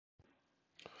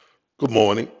Good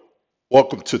morning.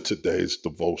 Welcome to today's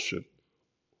devotion,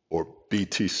 or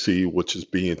BTC, which is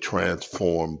being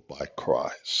transformed by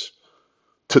Christ.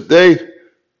 Today,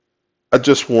 I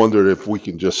just wondered if we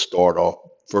can just start off,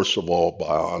 first of all, by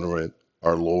honoring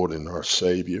our Lord and our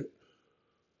Savior.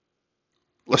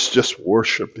 Let's just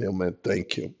worship Him and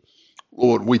thank Him.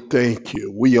 Lord, we thank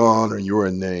you. We honor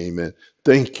your name and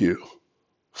thank you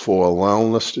for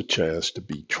allowing us the chance to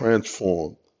be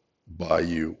transformed by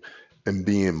you and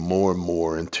being more and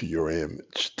more into your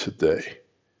image today.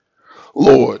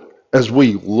 Lord, as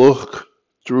we look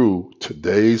through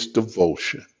today's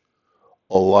devotion,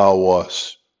 allow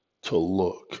us to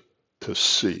look, to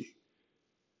see,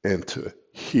 and to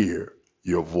hear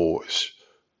your voice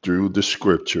through the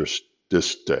scriptures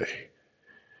this day.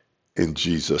 In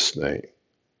Jesus' name,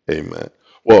 amen.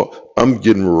 Well, I'm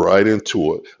getting right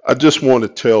into it. I just want to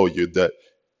tell you that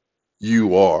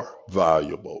you are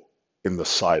valuable in the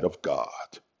sight of God.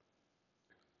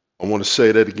 I want to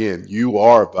say that again. You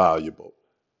are valuable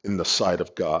in the sight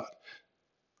of God.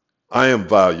 I am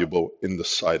valuable in the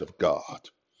sight of God.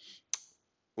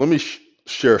 Let me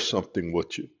share something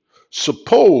with you.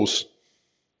 Suppose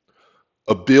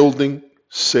a building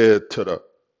said to the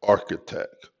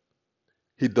architect,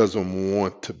 he doesn't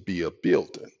want to be a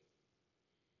building.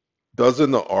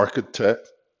 Doesn't the architect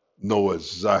know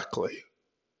exactly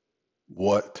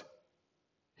what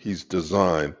he's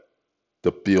designed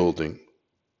the building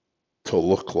to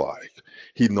look like?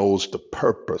 He knows the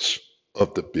purpose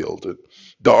of the building.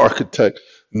 The architect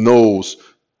knows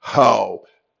how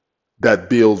that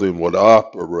building would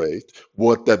operate,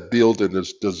 what that building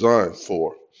is designed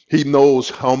for. He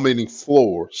knows how many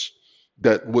floors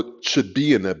that should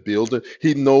be in that building.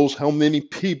 He knows how many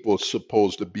people are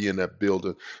supposed to be in that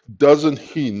building. Doesn't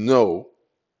he know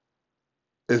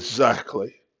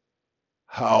exactly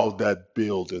how that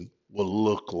building will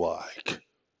look like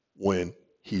when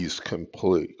he's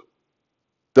complete?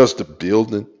 Does the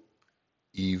building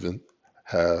even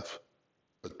have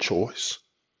a choice?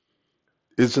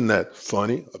 Isn't that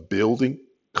funny? A building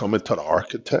coming to the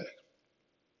architect?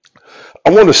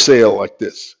 I want to say it like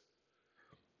this.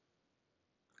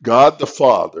 God the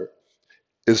Father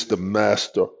is the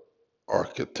master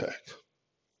architect.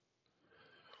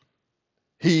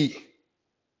 He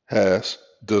has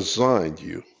designed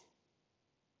you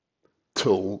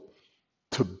to,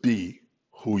 to be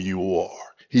who you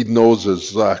are. He knows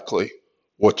exactly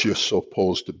what you're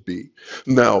supposed to be.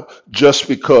 Now, just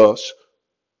because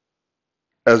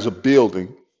as a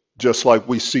building, just like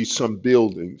we see some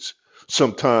buildings,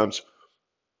 sometimes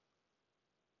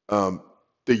um,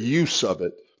 the use of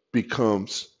it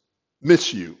becomes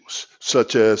misuse,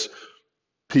 such as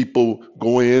people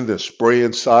go in and spray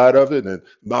inside of it and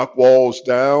knock walls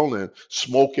down and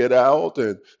smoke it out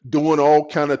and doing all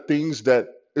kind of things that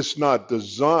it's not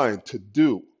designed to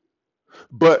do.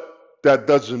 But that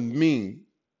doesn't mean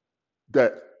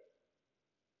that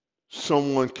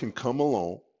someone can come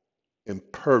along and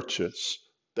purchase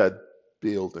that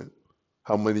building.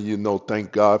 How many of you know,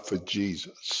 thank God for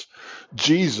Jesus?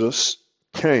 Jesus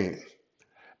came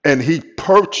and he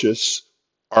purchased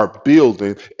our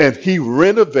building and he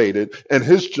renovated, and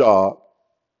his job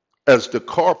as the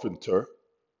carpenter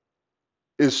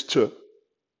is to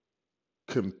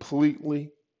completely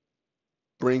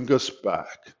bring us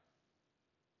back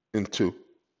into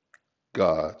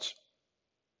God's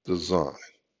design.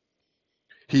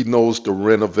 He knows the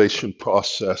renovation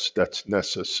process that's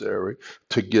necessary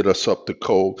to get us up to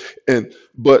code.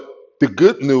 But the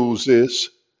good news is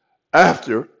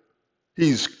after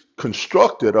he's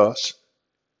constructed us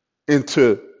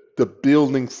into the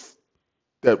building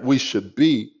that we should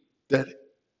be, that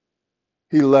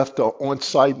he left an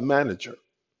on-site manager,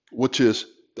 which is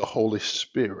the Holy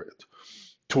Spirit,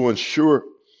 to ensure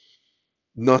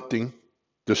nothing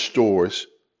destroys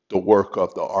the work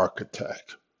of the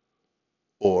architect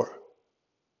or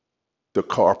the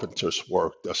carpenter's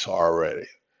work that's already,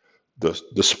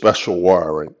 the special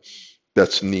wiring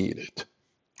that's needed.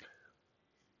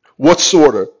 What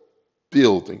sort of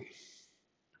building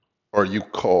are you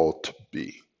called to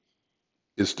be?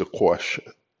 Is the question.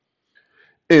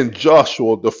 In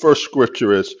Joshua, the first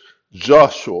scripture is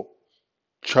Joshua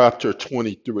chapter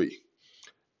 23.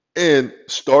 And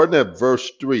starting at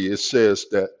verse 3, it says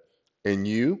that, and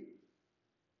you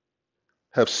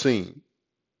have seen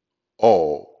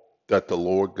all that the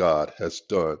Lord God has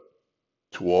done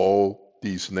to all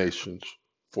these nations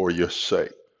for your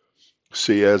sake.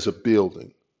 See, as a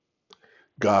building,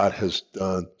 God has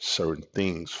done certain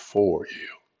things for you.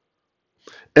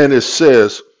 And it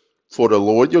says, for the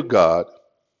Lord your God,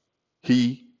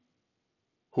 he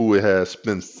who has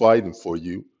been fighting for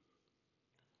you,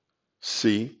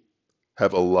 see,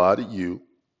 have allotted you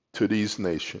to these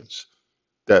nations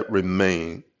that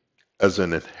remain as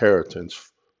an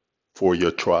inheritance for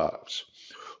your tribes.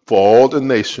 For all the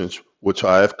nations which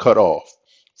I have cut off,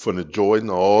 from the Jordan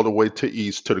all the way to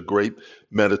east to the great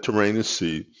Mediterranean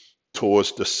Sea,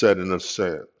 towards the setting of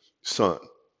the sun,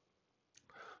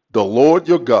 the Lord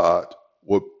your God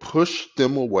will push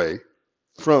them away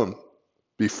from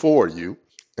before you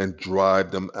and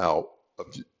drive them out of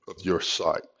your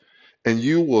sight. And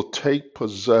you will take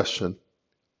possession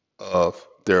of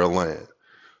their land,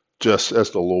 just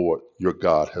as the Lord your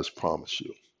God has promised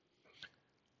you,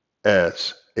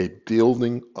 as a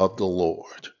building of the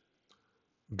Lord.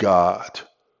 God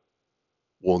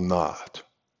will not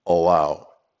allow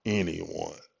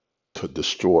anyone to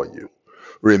destroy you.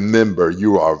 Remember,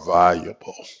 you are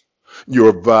valuable.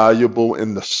 You're valuable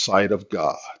in the sight of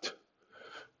God.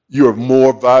 You're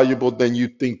more valuable than you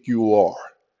think you are.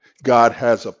 God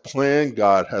has a plan.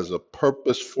 God has a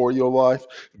purpose for your life.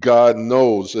 God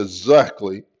knows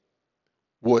exactly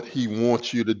what he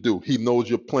wants you to do. He knows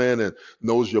your plan and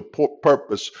knows your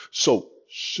purpose. So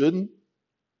shouldn't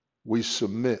we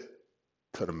submit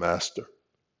to the master?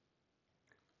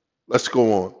 Let's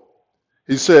go on.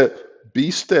 He said,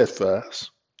 be steadfast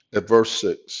at verse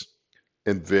 6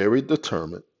 and very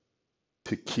determined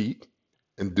to keep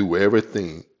and do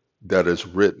everything that is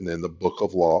written in the book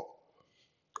of law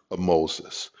of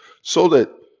Moses, so that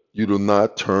you do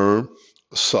not turn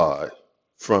aside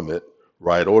from it,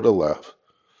 right or the left,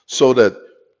 so that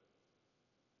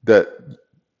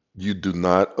you do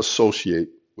not associate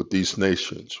with these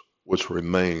nations which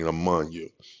remain among you,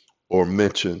 or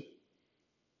mention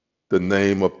the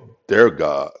name of their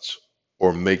gods,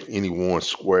 or make anyone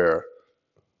swear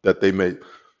that they may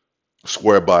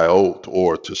swear by oath,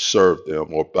 or to serve them,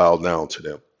 or bow down to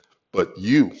them. But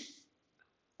you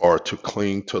are to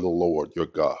cling to the Lord your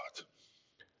God,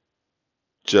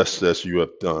 just as you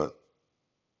have done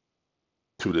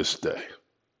to this day.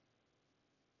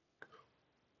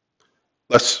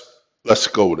 Let's let's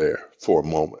go there for a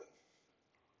moment.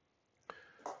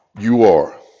 You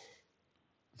are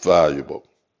valuable.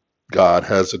 God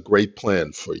has a great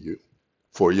plan for you,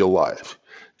 for your life.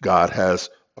 God has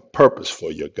a purpose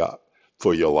for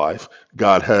your life.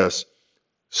 God has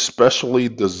specially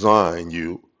designed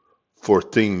you for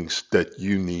things that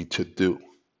you need to do.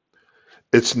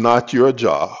 It's not your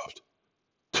job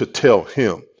to tell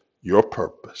him your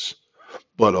purpose,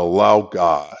 but allow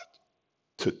God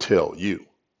to tell you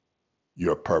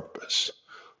your purpose.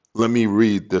 Let me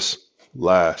read this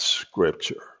last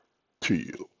scripture to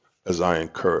you as I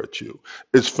encourage you.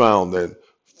 It's found in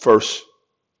First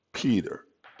Peter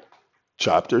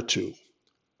chapter 2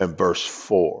 and verse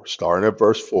 4. Starting at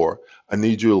verse 4, I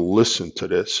need you to listen to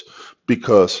this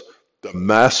because the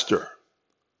master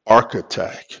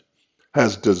architect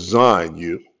has designed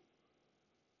you,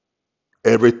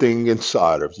 everything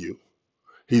inside of you.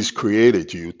 He's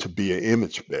created you to be an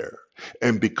image bearer.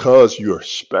 And because you're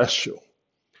special,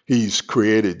 he's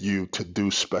created you to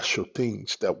do special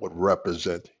things that would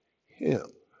represent him.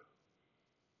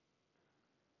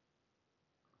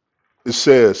 It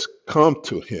says, come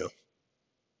to him,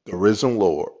 the risen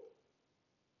Lord,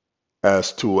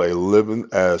 as to a living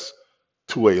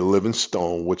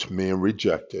stone which men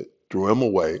rejected, threw him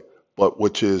away, but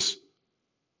which is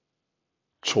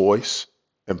choice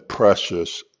and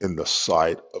precious in the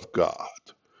sight of God.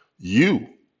 You,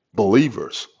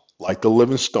 believers, like the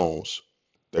living stones,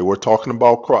 they were talking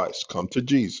about Christ, come to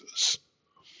Jesus.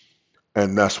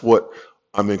 And that's what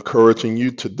I'm encouraging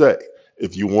you today.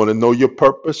 If you want to know your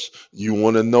purpose, you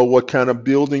want to know what kind of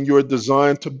building you're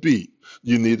designed to be,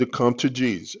 you need to come to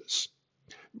Jesus.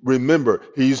 Remember,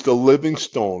 he's the living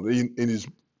stone.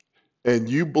 And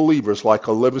you believers, like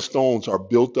a living stones, are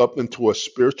built up into a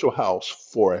spiritual house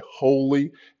for a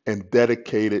holy and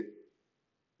dedicated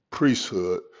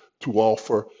priesthood to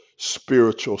offer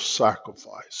spiritual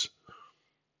sacrifice,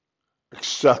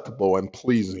 acceptable and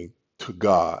pleasing to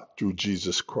God through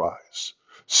Jesus Christ.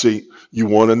 See, you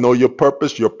want to know your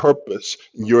purpose? Your purpose,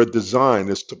 your design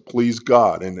is to please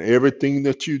God. And everything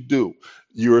that you do,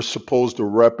 you're supposed to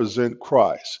represent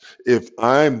Christ. If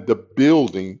I'm the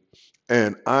building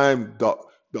and I'm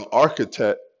the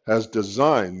architect has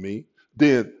designed me,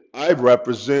 then I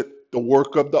represent the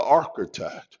work of the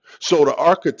architect. So the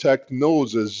architect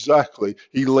knows exactly.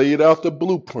 He laid out the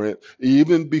blueprint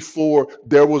even before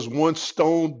there was one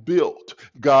stone built.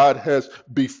 God has,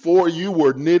 before you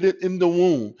were knitted in the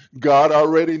womb, God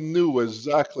already knew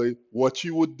exactly what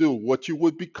you would do, what you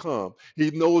would become.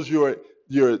 He knows your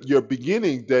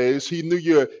beginning days. He knew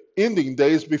your ending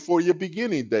days before your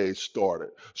beginning days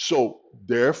started. So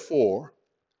therefore,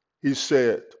 he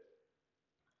said,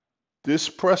 This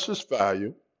precious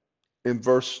value in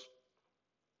verse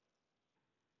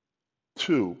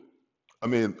 2,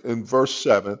 in verse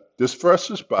 7, this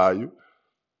precious value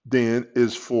then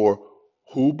is for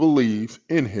who believe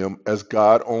in him as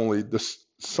God only the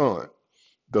Son,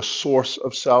 the source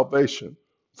of salvation.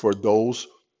 For those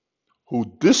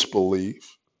who disbelieve,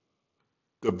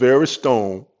 the very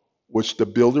stone which the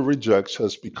builder rejects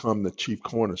has become the chief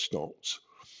cornerstones.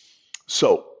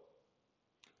 So,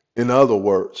 in other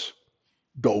words,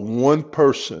 the one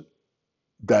person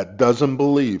that doesn't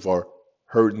believe are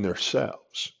hurting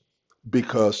themselves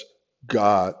because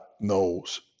God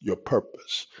knows your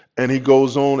purpose. And he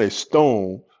goes on, a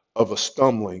stone of a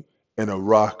stumbling and a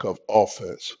rock of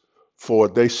offense. For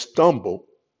they stumble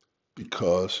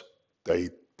because they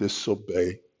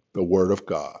disobey the word of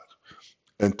God.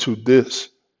 And to this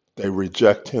they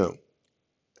reject him,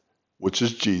 which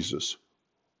is Jesus,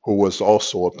 who was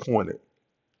also appointed.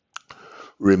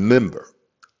 Remember,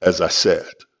 as I said,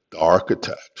 the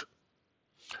architect.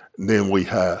 And then we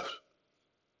have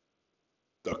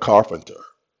the carpenter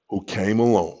who came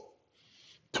along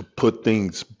to put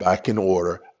things back in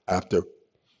order after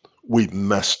we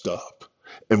messed up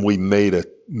and we made a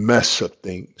mess of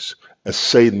things. As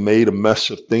Satan made a mess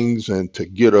of things and to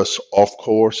get us off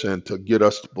course and to get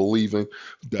us believing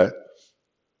that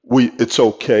it's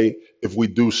okay if we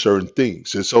do certain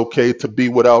things. It's okay to be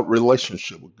without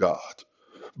relationship with God.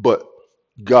 But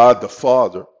God the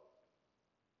Father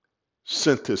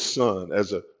sent his son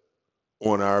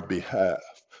on our behalf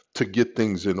to get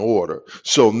things in order.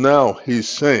 So now he's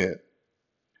saying,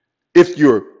 if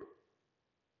you're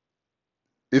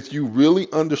if you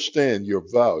really understand your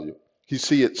value,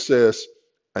 it says,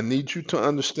 I need you to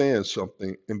understand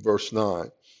something in verse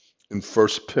 9, in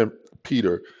First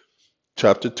Peter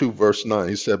chapter 2, verse 9.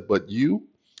 He said, but you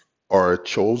are a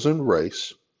chosen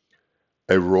race,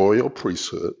 a royal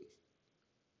priesthood,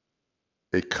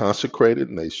 a consecrated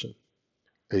nation,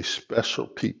 a special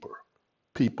people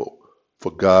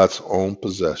for God's own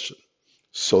possession,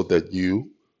 so that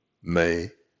you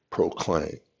may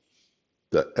proclaim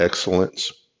the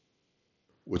excellence,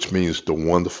 which means the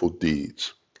wonderful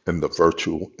deeds and the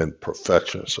virtue and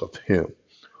perfections of him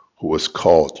who has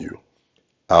called you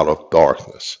out of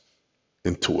darkness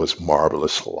into his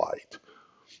marvelous light.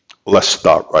 Let's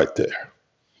stop right there.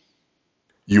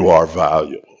 You are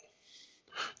valuable.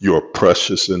 You are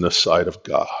precious in the sight of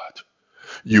God.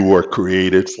 You were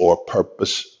created for a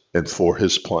purpose and for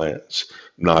his plans,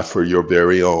 not for your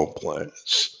very own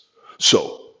plans.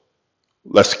 So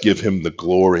let's give him the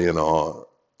glory and honor.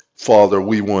 Father,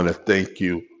 we want to thank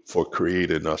you for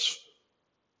creating us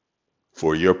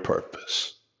for your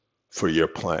purpose, for your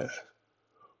plan.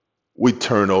 We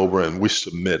turn over and we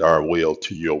submit our will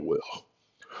to your will.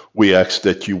 We ask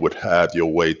that you would have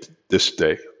your way this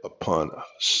day upon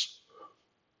us.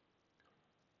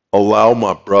 Allow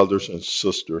my brothers and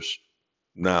sisters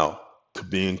now to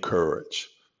be encouraged,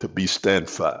 to be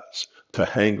steadfast, to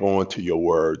hang on to your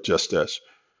word just as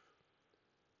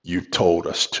you've told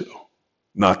us to,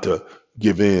 not to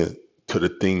give in to the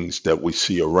things that we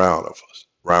see around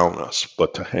us,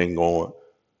 but to hang on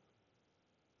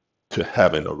to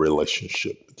having a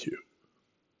relationship with you.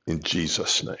 In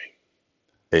Jesus' name,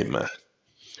 amen.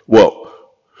 Well,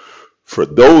 for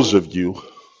those of you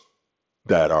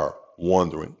that are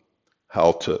wondering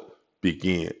how to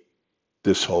begin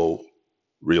this whole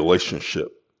relationship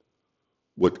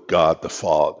with God the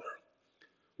Father,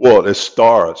 well, it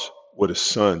starts with his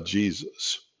son,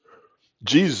 Jesus.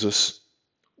 Jesus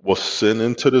was sent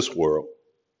into this world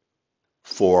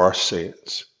for our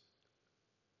sins.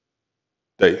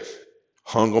 They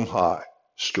hung him high,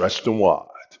 stretched him wide.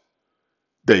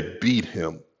 They beat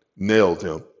him, nailed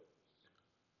him,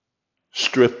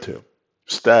 stripped him,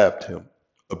 stabbed him,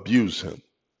 abused him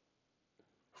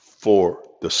for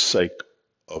the sake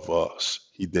of us.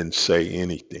 He didn't say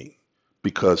anything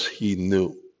because he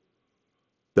knew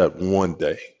that one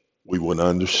day we would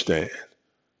understand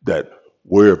that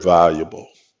we're valuable.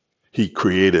 He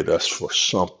created us for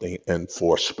something and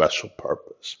for a special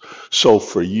purpose. So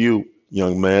for you,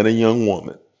 young man and young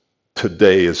woman,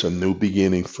 today is a new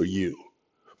beginning for you,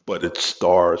 but it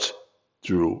starts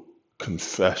through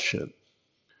confession,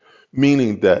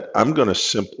 meaning that I'm going to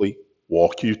simply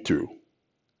walk you through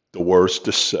the words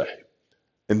to say,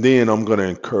 and then I'm going to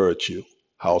encourage you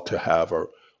how to have a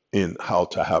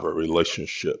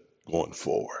relationship going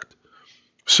forward.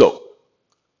 So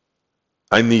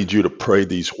I need you to pray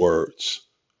these words.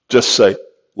 Just say,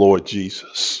 Lord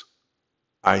Jesus,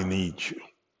 I need you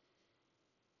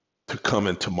to come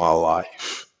into my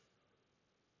life.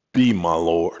 Be my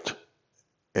Lord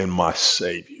and my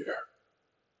Savior.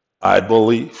 I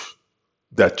believe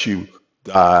that you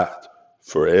died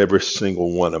for every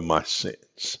single one of my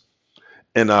sins.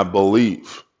 And I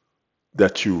believe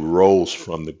that you rose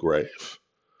from the grave.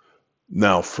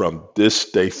 Now, from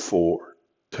this day forward,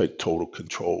 take total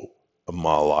control of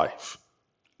my life.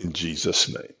 In Jesus'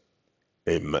 name,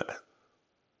 amen.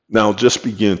 Now, just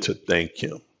begin to thank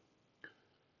Him.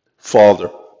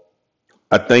 Father,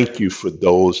 I thank you for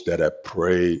those that have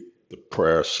prayed the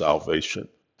prayer of salvation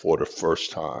for the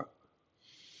first time.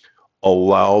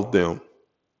 Allow them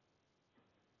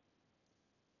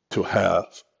to have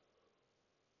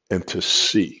and to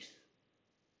see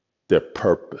their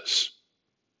purpose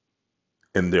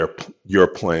and your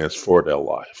plans for their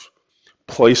life.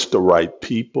 Place the right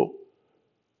people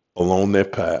along their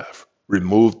path.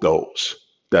 Remove those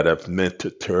that have meant to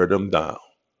tear them down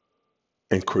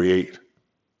and create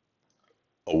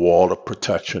a wall of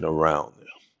protection around them.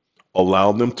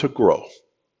 Allow them to grow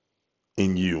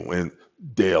in you and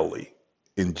daily.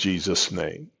 In Jesus'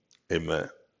 name, amen.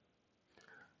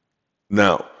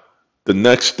 Now, the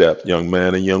next step, young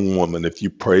man and young woman, if you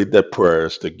prayed that prayer,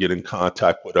 is to get in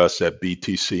contact with us at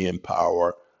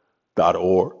btcempower.org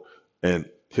and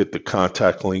hit the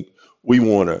contact link. We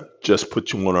want to just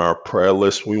put you on our prayer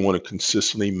list. We want to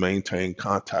consistently maintain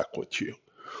contact with you.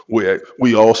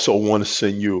 We also want to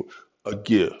send you a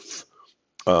gift,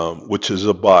 which is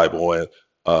a Bible and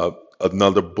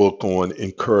another book on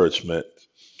encouragement.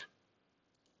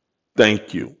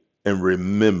 Thank you. And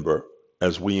remember,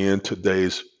 as we end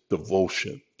today's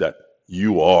devotion, that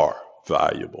you are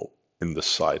valuable in the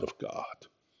sight of God.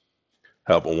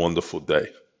 Have a wonderful day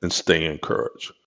and stay encouraged.